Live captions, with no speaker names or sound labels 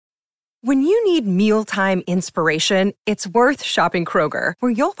When you need mealtime inspiration, it's worth shopping Kroger,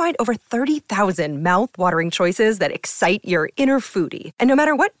 where you'll find over 30,000 mouth-watering choices that excite your inner foodie. And no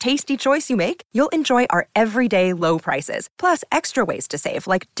matter what tasty choice you make, you'll enjoy our everyday low prices, plus extra ways to save,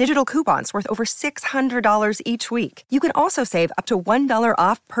 like digital coupons worth over $600 each week. You can also save up to $1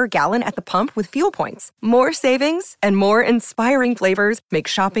 off per gallon at the pump with fuel points. More savings and more inspiring flavors make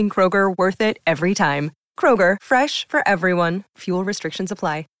shopping Kroger worth it every time. Kroger, fresh for everyone. Fuel restrictions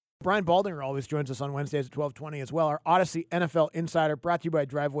apply. Brian Baldinger always joins us on Wednesdays at 12:20 as well. Our Odyssey NFL Insider, brought to you by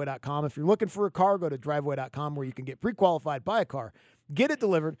Driveway.com. If you're looking for a car, go to Driveway.com, where you can get pre-qualified, buy a car, get it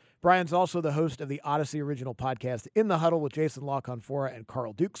delivered. Brian's also the host of the Odyssey original podcast, In the Huddle, with Jason LaConfora and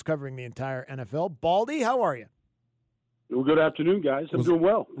Carl Dukes, covering the entire NFL. Baldy, how are you? Well, good afternoon, guys. I'm doing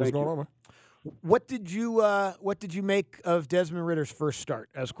well. What's going on, man? What did you make of Desmond Ritter's first start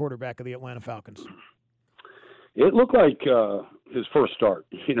as quarterback of the Atlanta Falcons? It looked like his first start.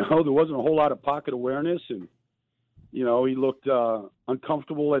 There wasn't a whole lot of pocket awareness, and he looked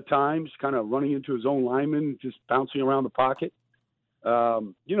uncomfortable at times, kind of running into his own lineman, just bouncing around the pocket.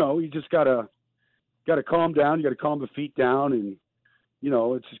 You just gotta calm down. You got to calm the feet down, and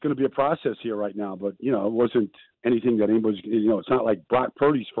it's just going to be a process here right now. But it wasn't anything that anybody's. It's not like Brock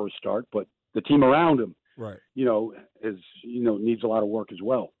Purdy's first start, but the team around him, right? Needs a lot of work as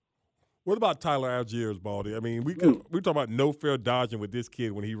well. What about Tyler Algiers, Baldy? I mean, we talk about no fair dodging with this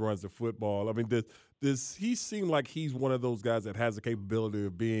kid when he runs the football. I mean, does he seem like he's one of those guys that has the capability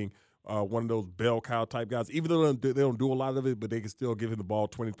of being one of those bell cow type guys, even though they don't do a lot of it, but they can still give him the ball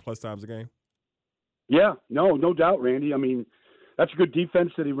 20-plus times a game? Yeah, no doubt, Randy. I mean, that's a good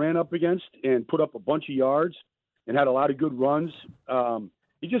defense that he ran up against and put up a bunch of yards and had a lot of good runs.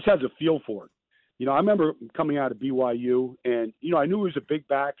 He just has a feel for it. I remember coming out of BYU, and, I knew he was a big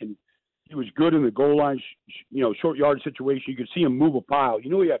back, and he was good in the goal line, short yard situation. You could see him move a pile. He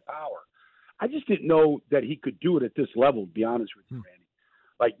had power. I just didn't know that he could do it at this level, to be honest with you,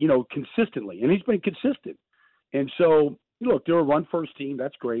 Randy. Consistently. And he's been consistent. And so, look, they're a run-first team.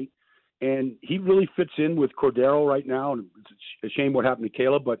 That's great. And he really fits in with Cordero right now. And it's a shame what happened to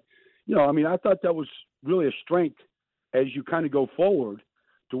Caleb. But, I thought that was really a strength as you kind of go forward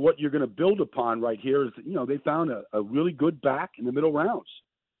to what you're going to build upon right here. Is that, they found a really good back in the middle rounds.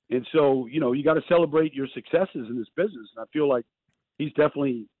 And so, you got to celebrate your successes in this business. And I feel like he's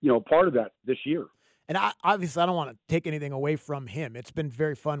definitely, part of that this year. And obviously, I don't want to take anything away from him. It's been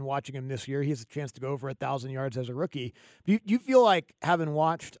very fun watching him this year. He has a chance to go over 1,000 yards as a rookie. Do you feel like, having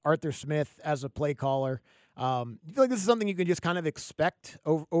watched Arthur Smith as a play caller, you feel like this is something you can just kind of expect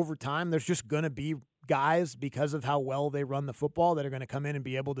over time? There's just going to be guys, because of how well they run the football, that are going to come in and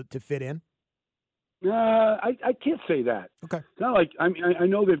be able to fit in? I can't say that. Okay. It's not like, I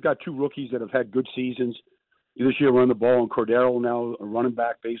know they've got two rookies that have had good seasons this year, running the ball, and Cordero now a running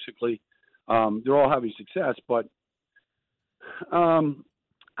back, basically. They're all having success, but I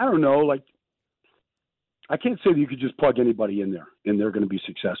don't know. Like, I can't say that you could just plug anybody in there and they're going to be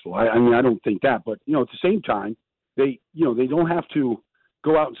successful. I don't think that, but at the same time, they don't have to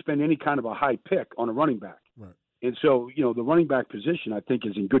go out and spend any kind of a high pick on a running back. Right. And so, the running back position, I think,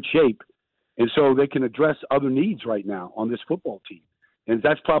 is in good shape. And so they can address other needs right now on this football team. And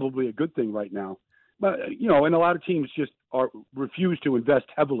that's probably a good thing right now. But, and a lot of teams just refuse to invest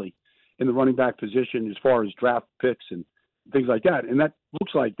heavily in the running back position as far as draft picks and things like that. And that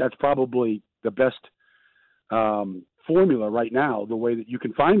looks like that's probably the best formula right now, the way that you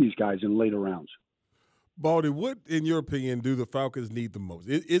can find these guys in later rounds. Baldy, what, in your opinion, do the Falcons need the most?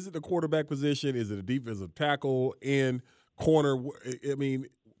 Is it the quarterback position? Is it a defensive tackle and corner? I mean,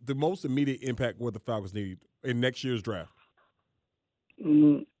 the most immediate impact what the Falcons need in next year's draft?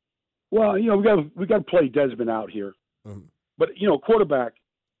 Well, we got to play Desmond out here. Mm-hmm. But, quarterback,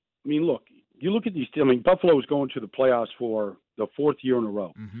 look, you look at these – Buffalo is going to the playoffs for the fourth year in a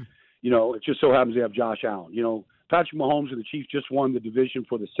row. Mm-hmm. It just so happens they have Josh Allen. Patrick Mahomes and the Chiefs just won the division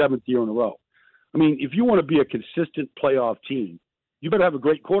for the seventh year in a row. If you want to be a consistent playoff team, you better have a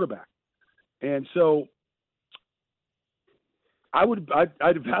great quarterback. And so I'd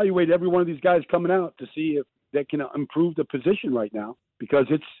evaluate every one of these guys coming out to see if they can improve the position right now, because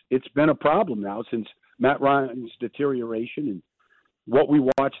it's been a problem now since Matt Ryan's deterioration and what we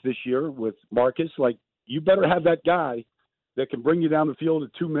watched this year with Marcus. Like, you better have that guy that can bring you down the field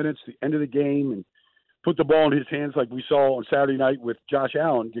at 2 minutes, the end of the game, and put the ball in his hands like we saw on Saturday night with Josh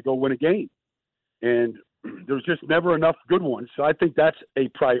Allen to go win a game. And there's just never enough good ones. So I think that's a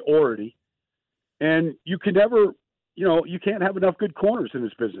priority. And you can never, you can't have enough good corners in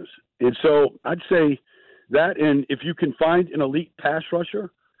this business. And so I'd say that, and if you can find an elite pass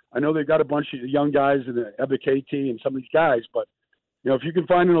rusher, I know they've got a bunch of young guys in the Ebiketie and some of these guys, but If you can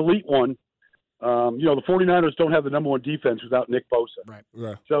find an elite one, the 49ers don't have the number one defense without Nick Bosa. Right.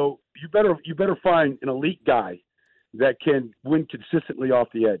 Yeah. So you better find an elite guy that can win consistently off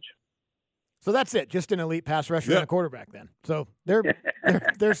the edge. So that's it. Just an elite pass rusher Yeah. and a quarterback then. So they're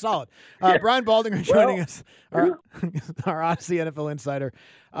solid. Brian Baldinger joining us, our Odyssey NFL insider.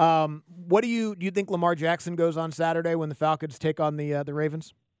 What do you think Lamar Jackson goes on Saturday when the Falcons take on the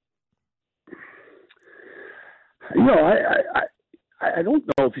Ravens? I don't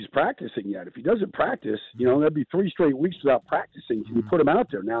know if he's practicing yet. If he doesn't practice, that'd be 3 straight weeks without practicing. Can you put him out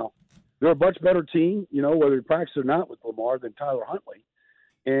there? Now, they're a much better team, whether he practices or not with Lamar than Tyler Huntley.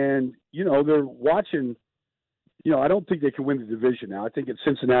 And, they're watching, I don't think they can win the division now. I think it's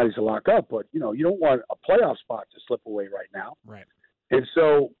Cincinnati's a lock up, but, you don't want a playoff spot to slip away right now. Right. And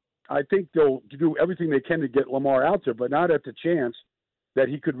so I think they'll do everything they can to get Lamar out there, but not at the chance that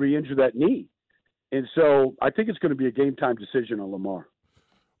he could re-injure that knee. And so I think it's going to be a game-time decision on Lamar.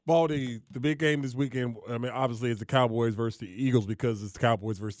 Baldy, the big game this weekend, obviously it's the Cowboys versus the Eagles because it's the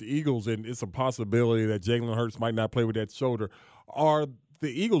Cowboys versus the Eagles, and it's a possibility that Jalen Hurts might not play with that shoulder. Are the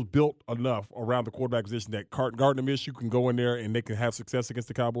Eagles built enough around the quarterback position that Gardner Minshew can go in there and they can have success against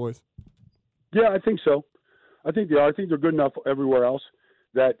the Cowboys? Yeah, I think so. I think they are. I think they're good enough everywhere else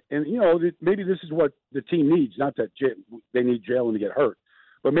maybe this is what the team needs. Not that they need Jalen to get hurt,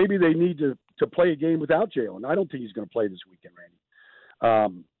 but maybe they need to play a game without Jalen. I don't think he's going to play this weekend,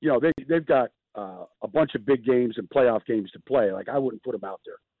 Randy. They've got a bunch of big games and playoff games to play. Like, I wouldn't put him out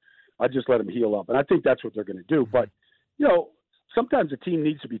there. I'd just let him heal up. And I think that's what they're going to do. But, sometimes a team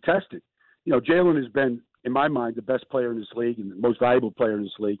needs to be tested. Jalen has been, in my mind, the best player in this league and the most valuable player in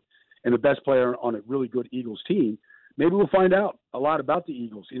this league and the best player on a really good Eagles team. Maybe we'll find out a lot about the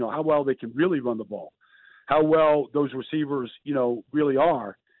Eagles, how well they can really run the ball, how well those receivers, really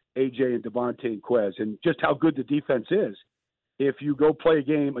are, A.J. and Devontae and Quez, and just how good the defense is. If you go play a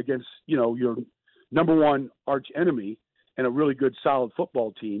game against, your number one arch enemy and a really good, solid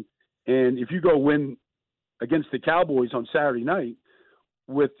football team, and if you go win against the Cowboys on Saturday night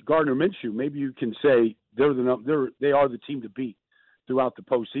with Gardner Minshew, maybe you can say they are the team to beat throughout the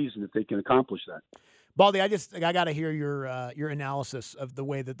postseason if they can accomplish that. Baldy, I got to hear your analysis of the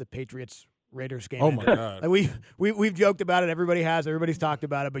way that the Patriots Raiders game. Oh my God! We've joked about it. Everybody's talked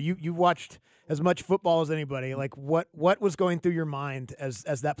about it. But you watched as much football as anybody. Like, what was going through your mind as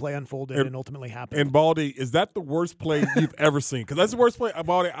that play unfolded and ultimately happened? And Baldy, is that the worst play you've ever seen? Because that's the worst play.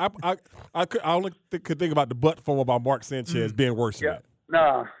 Baldy, I only could think about the butt fumble by Mark Sanchez being worse than that.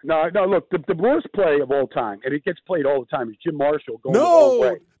 No. Look, the worst play of all time, and it gets played all the time, is Jim Marshall going the wrong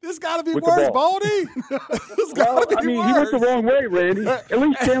way. This got to be worse, Baldy. This got to be worse. He went the wrong way, Randy. At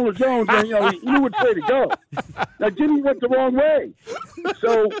least Chandler Jones, he knew which way to go. Now, Jimmy went the wrong way.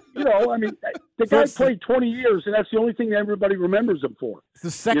 So, the guy played 20 years, and that's the only thing that everybody remembers him for. It's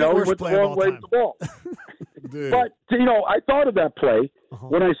the second worst play of all time. He went the wrong way with the ball. But, I thought of that play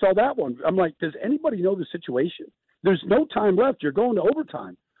when I saw that one. I'm like, does anybody know the situation? There's no time left. You're going to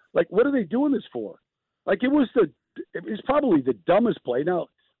overtime. Like, what are they doing this for? Like, it was probably the dumbest play. Now,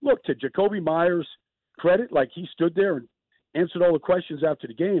 look, to Jacoby Myers' credit, like, he stood there and answered all the questions after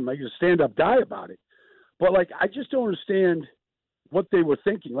the game. Like, he's a stand-up guy about it. But, like, I just don't understand what they were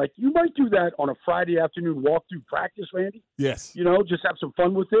thinking. Like, you might do that on a Friday afternoon walk-through practice, Randy. Yes. Just have some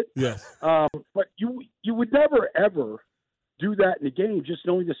fun with it. Yes. But you would never, ever do that in the game, just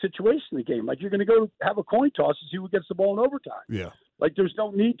knowing the situation in the game. Like, you're going to go have a coin toss and see who gets the ball in overtime. Yeah. Like, there's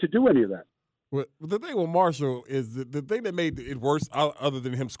no need to do any of that. Well, the thing with Marshall is the thing that made it worse, other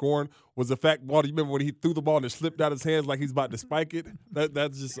than him scoring, was the fact, Baldy, you remember when he threw the ball and it slipped out his hands like he's about to spike it?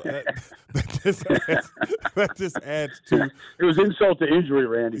 That just adds to. It was insult to injury,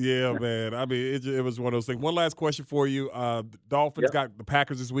 Randy. Yeah, man. I mean, it was one of those things. One last question for you. Dolphins got the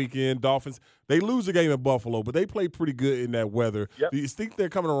Packers this weekend. Dolphins, they lose a game in Buffalo, but they play pretty good in that weather. Yep. Do you think they're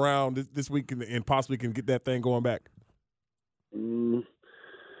coming around this week and possibly can get that thing going back?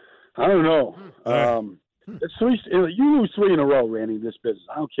 I don't know. It's you lose 3 in a row, Randy, in this business.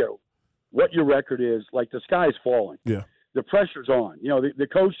 I don't care what your record is. Like, the sky's falling. Yeah. The pressure's on. The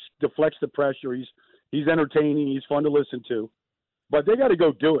coach deflects the pressure. He's entertaining. He's fun to listen to. But they got to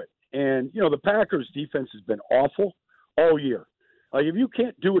go do it. And, the Packers' defense has been awful all year. Like, if you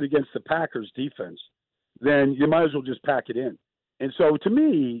can't do it against the Packers' defense, then you might as well just pack it in. And so, to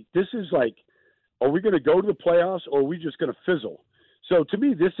me, this is like, are we going to go to the playoffs or are we just going to fizzle? So, to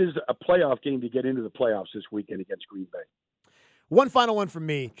me, this is a playoff game to get into the playoffs this weekend against Green Bay. One final one from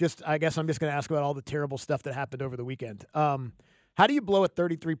me. I guess I'm just going to ask about all the terrible stuff that happened over the weekend. How do you blow a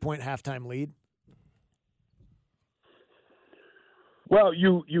 33-point halftime lead? Well,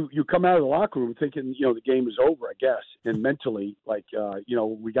 you come out of the locker room thinking, the game is over, I guess, and mentally, like,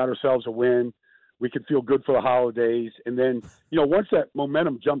 we got ourselves a win. We can feel good for the holidays. And then, once that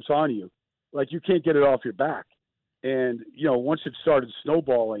momentum jumps on you, like, you can't get it off your back. And, once it started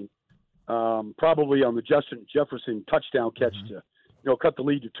snowballing, probably on the Justin Jefferson touchdown catch to, cut the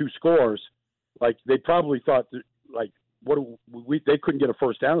lead to 2 scores, like, they probably thought that, like, they couldn't get a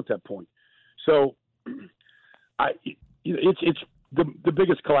first down at that point. So, it's the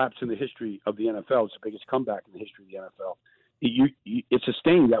biggest collapse in the history of the NFL. It's the biggest comeback in the history of the NFL. It's a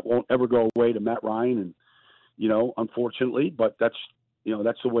stain that won't ever go away to Matt Ryan, and unfortunately, but that's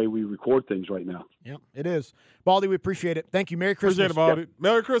the way we record things right now. Yep, it is. Baldy, we appreciate it. Thank you. Merry Christmas. Appreciate it, Baldy.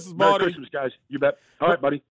 Merry Christmas, Baldy. Merry Christmas, guys. You bet. All right, buddy.